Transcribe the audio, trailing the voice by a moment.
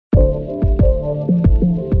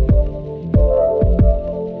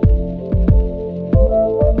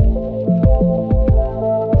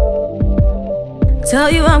tell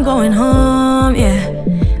you I'm going home, yeah.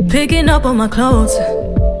 Picking up all my clothes,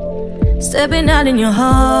 stepping out in your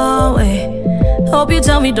hallway. Hope you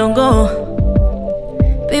tell me don't go.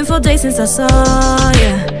 Been 4 days since I saw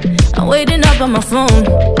ya. I'm waiting up on my phone.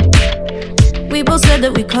 We both said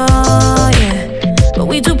that we call, yeah, but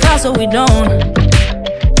we too proud so we don't.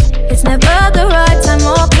 It's never the right time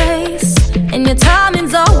or place, and your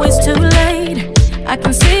timing's always too late. I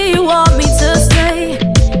can see you want me to stay.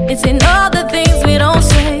 It's in all the things we don't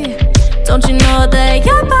say. Don't you know that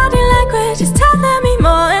your body language is telling me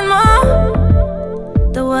more and more?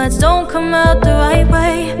 The words don't come out the right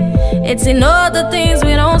way. It's in all the things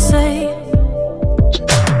we don't say.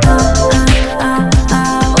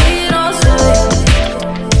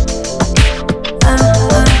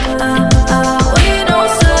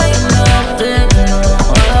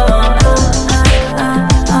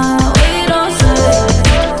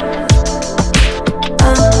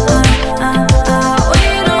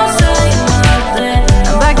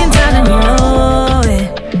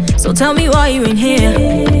 Tell me why you in here.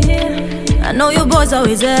 I know your boy's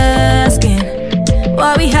always asking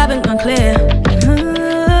why we haven't gone clear.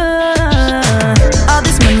 All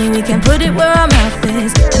this money, we can put it where our mouth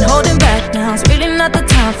is, and holding back now it's really not the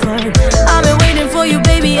time for it. I've been waiting for you,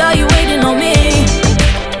 baby, are you waiting on me?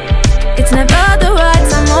 It's never the right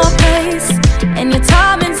time or place, and your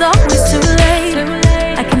timing's always too late.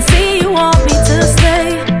 I can see you want me to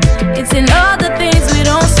stay. It's in all the things we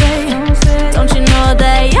don't say. Don't you know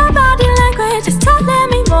that your body language is telling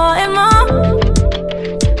me more and more?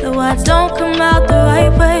 The words don't come out the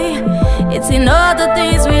right way. It's in all the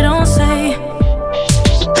things we don't say.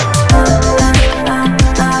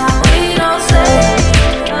 We don't say.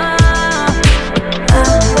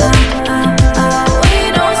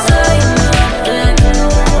 We don't say nothing.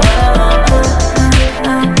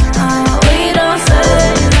 We don't say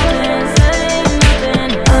nothing.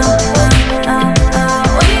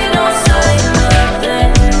 We don't say nothing.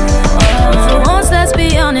 For once, let's be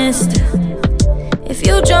honest. If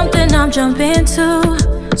you jump, then I'm jumping too.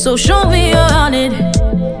 So show me you're on it.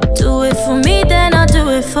 Do it for me, then I'll do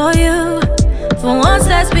it for you. For once,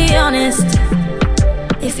 let's be honest.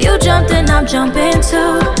 If you jump, then I'm jumping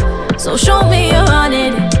too. So show me you're on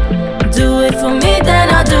it. Do it for me,